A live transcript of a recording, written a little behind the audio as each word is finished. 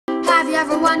Have you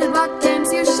ever wondered what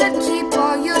games you should keep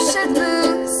or you should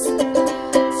lose?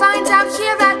 Find out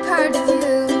here at Purge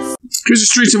Reviews. Here's the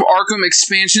Streets of Arkham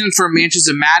expansion for Mansions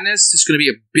of Madness. It's going to be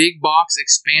a big box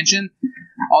expansion.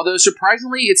 Although,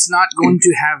 surprisingly, it's not going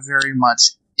to have very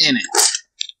much in it.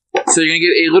 So you're going to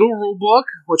get a little rule book,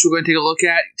 which we're going to take a look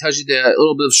at. It tells you a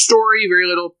little bit of story, very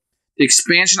little. The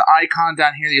expansion icon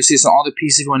down here, you'll see some all the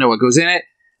pieces if you want to know what goes in it.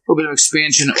 A little bit of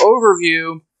expansion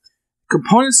overview.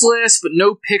 Components list, but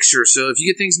no picture. So if you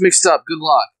get things mixed up, good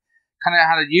luck. Kind of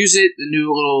how to use it, the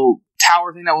new little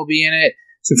tower thing that will be in it,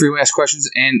 some frequently asked questions,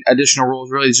 and additional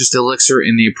rules. Really, it's just the elixir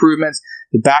and the improvements.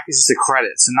 The back is just a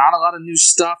credit. So not a lot of new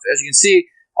stuff, as you can see,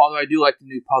 although I do like the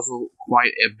new puzzle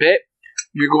quite a bit.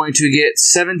 You're going to get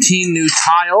 17 new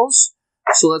tiles.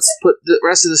 So let's put the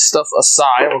rest of this stuff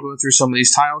aside. We'll go through some of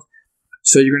these tiles.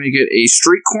 So you're going to get a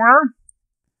street corner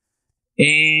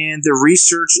and the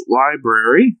research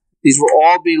library. These will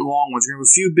all be long ones. You're going to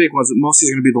have a few big ones, but most of these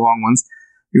are going to be the long ones.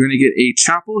 You're going to get a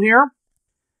chapel here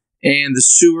and the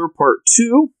sewer part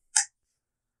 2.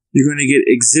 You're going to get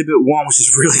exhibit 1, which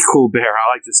is really cool bear.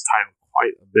 I like this title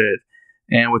quite a bit.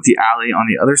 And with the alley on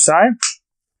the other side.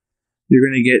 You're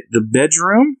going to get the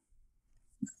bedroom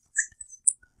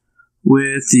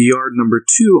with the yard number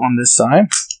 2 on this side.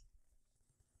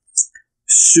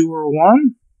 Sewer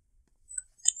 1.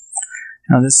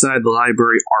 On this side, the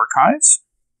library archives.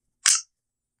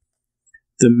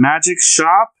 The magic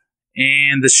shop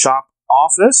and the shop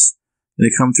office.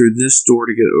 They come through this door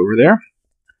to get over there.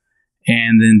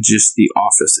 And then just the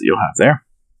office that you'll have there.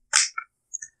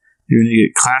 You're going to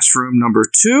get classroom number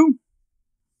 2.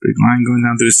 Big line going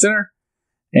down through the center.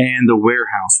 And the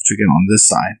warehouse, which again on this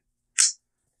side.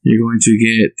 You're going to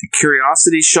get the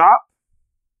curiosity shop.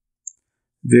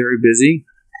 Very busy.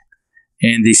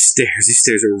 And these stairs. These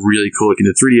stairs are really cool looking.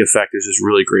 The 3D effect is just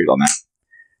really great on that.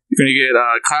 You're going to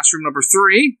get classroom number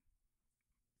 3.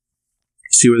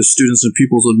 See where the students and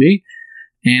pupils will be.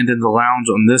 And then the lounge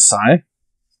on this side.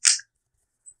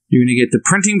 You're going to get the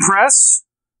printing press.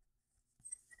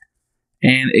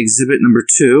 And exhibit number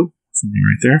 2. Something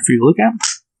right there for you to look at.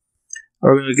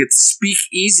 We're going to get Speak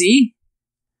Easy.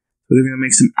 So they're going to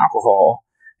make some alcohol.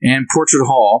 And Portrait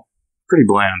Hall. Pretty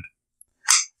bland.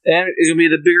 And it's going to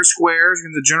be the bigger squares.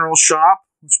 You're going to the general shop,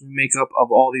 which we make up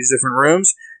of all these different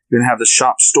rooms. You're going to have the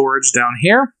shop storage down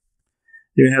here.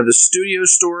 You're going to have the studio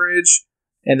storage.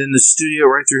 And then the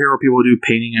studio right through here where people do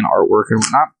painting and artwork and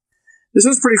whatnot. This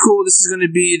one's pretty cool. This is going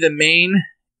to be the main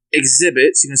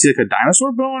exhibit. So you can see like a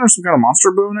dinosaur bone or some kind of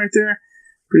monster bone right there.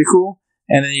 Pretty cool.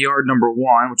 And then yard number 1,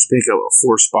 which make up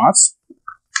 4 spots.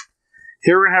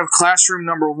 Here we're going to have classroom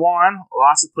number 1.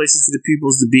 Lots of places for the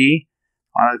pupils to be.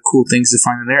 Cool things to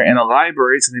find in there. And a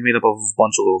library. It's going to be made up of a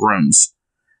bunch of little rooms.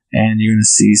 And you're going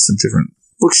to see some different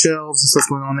bookshelves and stuff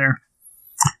going on there.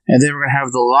 And then we're going to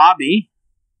have the lobby.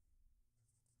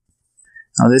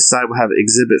 On this side we'll have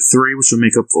exhibit 3, which will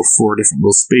make up of 4 different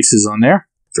little spaces on there.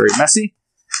 Very messy.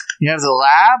 You have the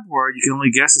lab, where you can only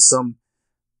guess at some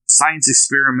science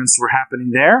experiments were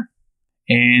happening there.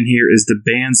 And here is the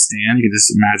bandstand. You can just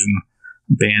imagine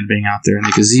a band being out there in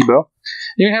the gazebo.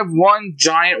 You're going to have one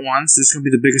giant one, so this is going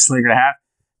to be the biggest one you're going to have.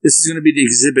 This is going to be the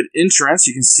exhibit entrance.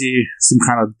 You can see some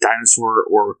kind of dinosaur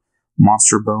or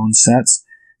monster bone sets.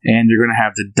 And you're going to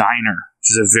have the diner,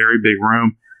 which is a very big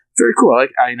room. Very cool. I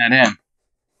like adding that in.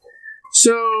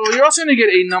 So you're also going to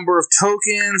get a number of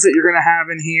tokens that you're going to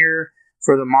have in here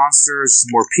for the monsters,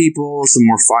 some more people, some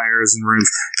more fires and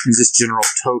rooms, and just general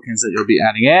tokens that you'll be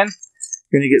adding in.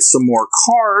 You're going to get some more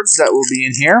cards that will be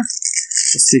in here.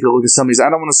 Let's take a look at some of these. I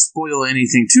don't want to spoil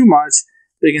anything too much,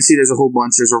 but you can see there's a whole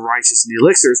bunch. There's a righteous and the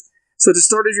elixirs. So at the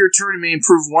start of your turn, you may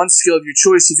improve one skill of your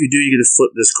choice. If you do, you get to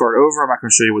flip this card over. I'm not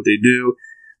going to show you what they do,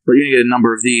 but you're going to get a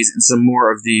number of these and some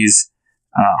more of these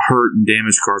hurt and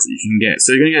damage cards that you can get.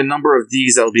 So you're going to get a number of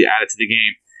these that will be added to the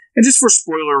game. And just for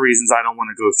spoiler reasons, I don't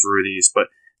want to go through these, but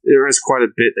there is quite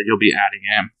a bit that you'll be adding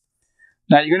in.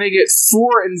 Now, you're going to get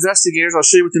 4 investigators. I'll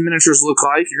show you what the miniatures look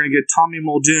like. You're going to get Tommy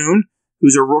Muldoon,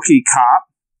 who's a rookie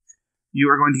cop. You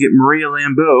are going to get Maria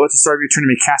Lambeau. At the start of your turn,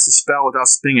 you may cast a spell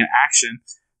without spending an action.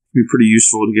 It'll be pretty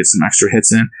useful to get some extra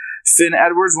hits in. Finn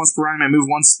Edwards, once per round, you may move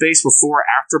 1 space before or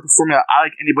after performing. I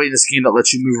like anybody in this game that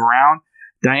lets you move around.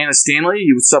 Diana Stanley,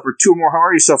 you would suffer 2 or more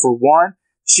harm. You suffer 1.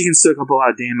 She can soak up a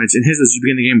lot of damage. And his was you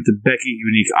begin the game with the Becky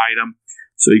unique item.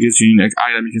 So it gives you a unique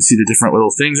item. You can see the different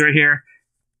little things right here.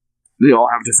 They all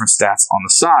have different stats on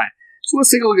the side. So let's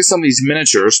take a look at some of these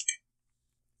miniatures.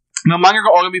 Now mine are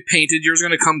all going to be painted. Yours are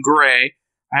going to come gray.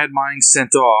 I had mine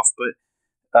sent off, but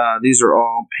these are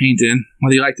all painted.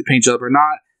 Whether you like to paint up or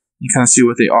not, you kind of see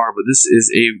what they are. But this is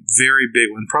a very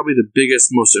big one. Probably the biggest,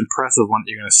 most impressive one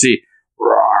that you're going to see.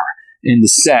 Roar. in the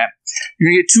set.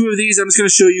 You're going to get 2 of these. I'm just going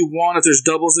to show you one if there's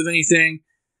doubles of anything.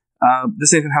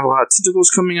 This ain't going to have a lot of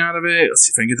tentacles coming out of it. Let's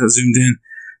see if I can get that zoomed in.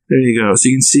 There you go. So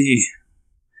you can see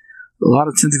a lot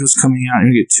of tentacles coming out.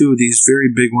 You're going to get 2 of these very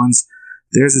big ones.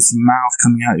 There's its mouth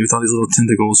coming out with all these little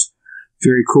tentacles.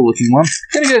 Very cool looking one.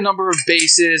 Going to get a number of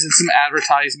bases and some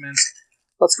advertisements.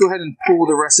 Let's go ahead and pull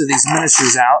the rest of these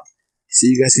miniatures out so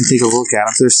you guys can take a look at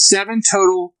them. So there's 7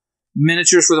 total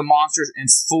miniatures for the monsters and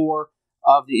 4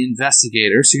 of the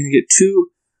investigators. So you're going to get 2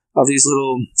 of these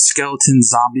little skeleton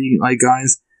zombie-like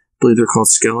guys. I believe they're called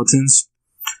skeletons.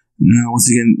 Now, once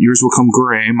again, yours will come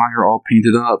gray. Mine are all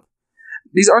painted up.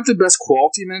 These aren't the best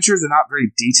quality miniatures. They're not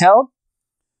very detailed,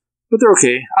 but they're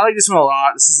okay. I like this one a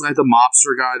lot. This is like the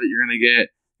mobster guy that you're going to get.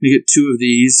 You get 2 of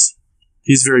these.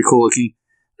 He's very cool looking.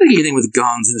 I like anything with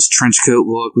guns and his trench coat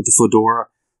look with the fedora.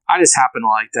 I just happen to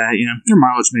like that. You know, your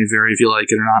mileage may vary if you like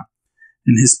it or not.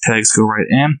 And his pegs go right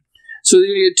in. So you're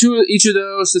going to get 2 of each of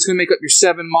those. That's going to make up your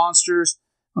 7 monsters.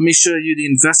 Let me show you the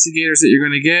investigators that you're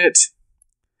going to get.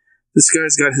 This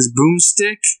guy's got his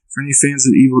boomstick. For any fans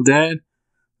of Evil Dead,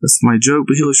 that's my joke,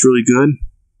 but he looks really good.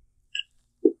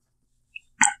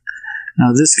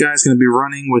 Now this guy's going to be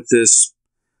running with this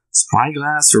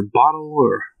spyglass or bottle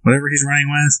or whatever he's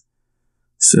running with.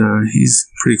 So he's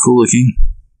pretty cool looking.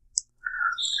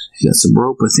 He got some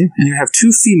rope with him. And you have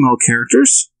 2 female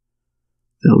characters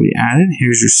that'll be added.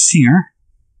 Here's your singer.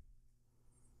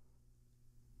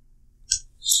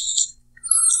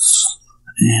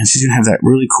 And she's going to have that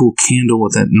really cool candle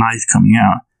with that knife coming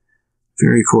out.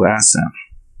 Very cool asset.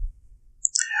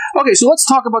 Okay, so let's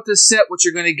talk about this set, what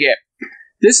you're going to get.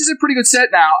 This is a pretty good set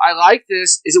now. I like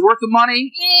this. Is it worth the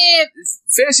money?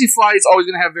 Fantasy Flight is always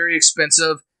going to have very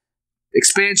expensive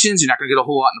expansions. You're not going to get a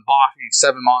whole lot in the box. You're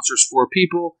getting 7 monsters, 4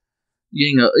 people.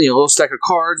 You're getting a little stack of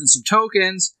cards and some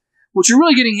tokens. What you're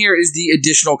really getting here is the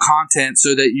additional content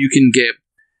so that you can get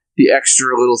the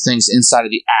extra little things inside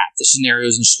of the app, the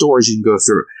scenarios and stories you can go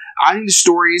through. I think the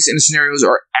stories and the scenarios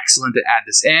are excellent to add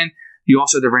this in. You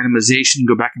also have the randomization. You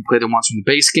go back and play the ones from the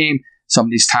base game. Some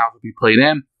of these tiles will be played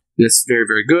in. That's very,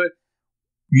 very good.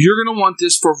 You're going to want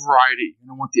this for variety.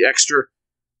 You're going to want the extra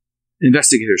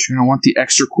investigators. You're going to want the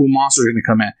extra cool monsters going to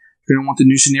come in. You're going to want the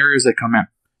new scenarios that come in.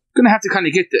 You're going to have to kind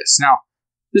of get this. Now,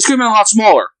 this could have been a lot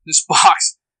smaller. This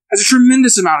box has a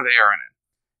tremendous amount of air in it.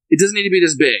 It doesn't need to be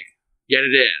this big. Yet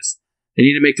it is. They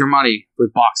need to make their money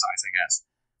with box size, I guess.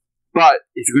 But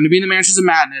if you're going to be in the Mansions of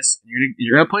Madness, and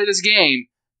you're going to play this game,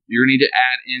 you're going to need to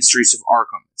add in Streets of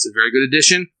Arkham. It's a very good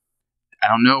addition.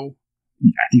 I don't know.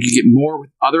 I think you get more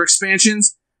with other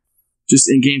expansions,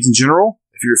 just in games in general.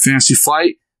 If you're a Fantasy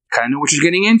Flight, you kind of know what you're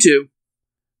getting into.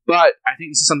 But I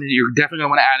think this is something that you're definitely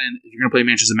going to want to add in if you're going to play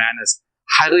Mansions of Madness.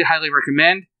 Highly, highly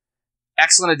recommend.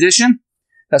 Excellent addition.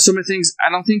 Now, some of the things,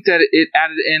 I don't think that it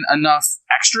added in enough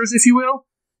extras, if you will.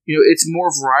 You know, it's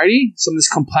more variety. Some of this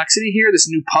complexity here, this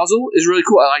new puzzle is really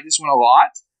cool. I like this one a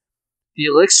lot. The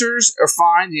elixirs are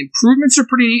fine. The improvements are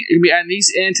pretty neat. You're going to be adding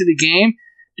these into the game.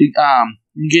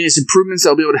 You get these improvements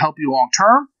that will be able to help you long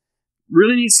term.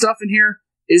 Really neat stuff in here.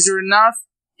 Is there enough?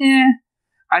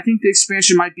 I think the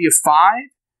expansion might be a 5.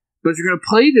 But if you're going to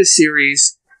play this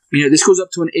series, you know, this goes up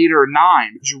to an 8 or a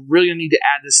 9 because you're really going to need to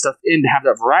add this stuff in to have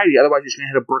that variety. Otherwise, you're just going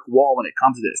to hit a brick wall when it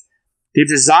comes to this. They've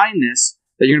designed this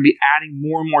that you're going to be adding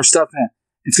more and more stuff in.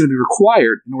 It's going to be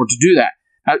required in order to do that.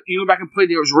 Now, you go back and play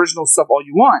the original stuff all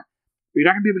you want, but you're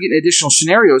not going to be able to get additional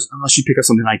scenarios unless you pick up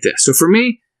something like this. So for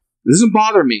me, it doesn't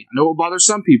bother me. I know it will bother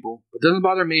some people, but it doesn't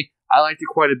bother me. I liked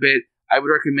it quite a bit. I would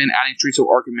recommend adding Streets of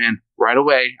Arkham in right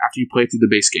away after you play through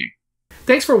the base game.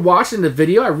 Thanks for watching the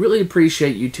video. I really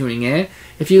appreciate you tuning in.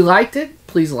 If you liked it,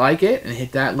 please like it and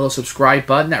hit that little subscribe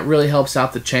button. That really helps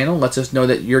out the channel, lets us know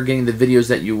that you're getting the videos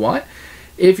that you want.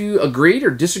 If you agreed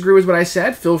or disagree with what I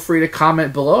said, feel free to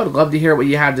comment below. I'd love to hear what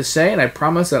you have to say, and I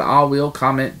promise that I will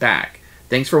comment back.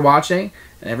 Thanks for watching,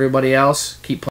 and everybody else, keep playing.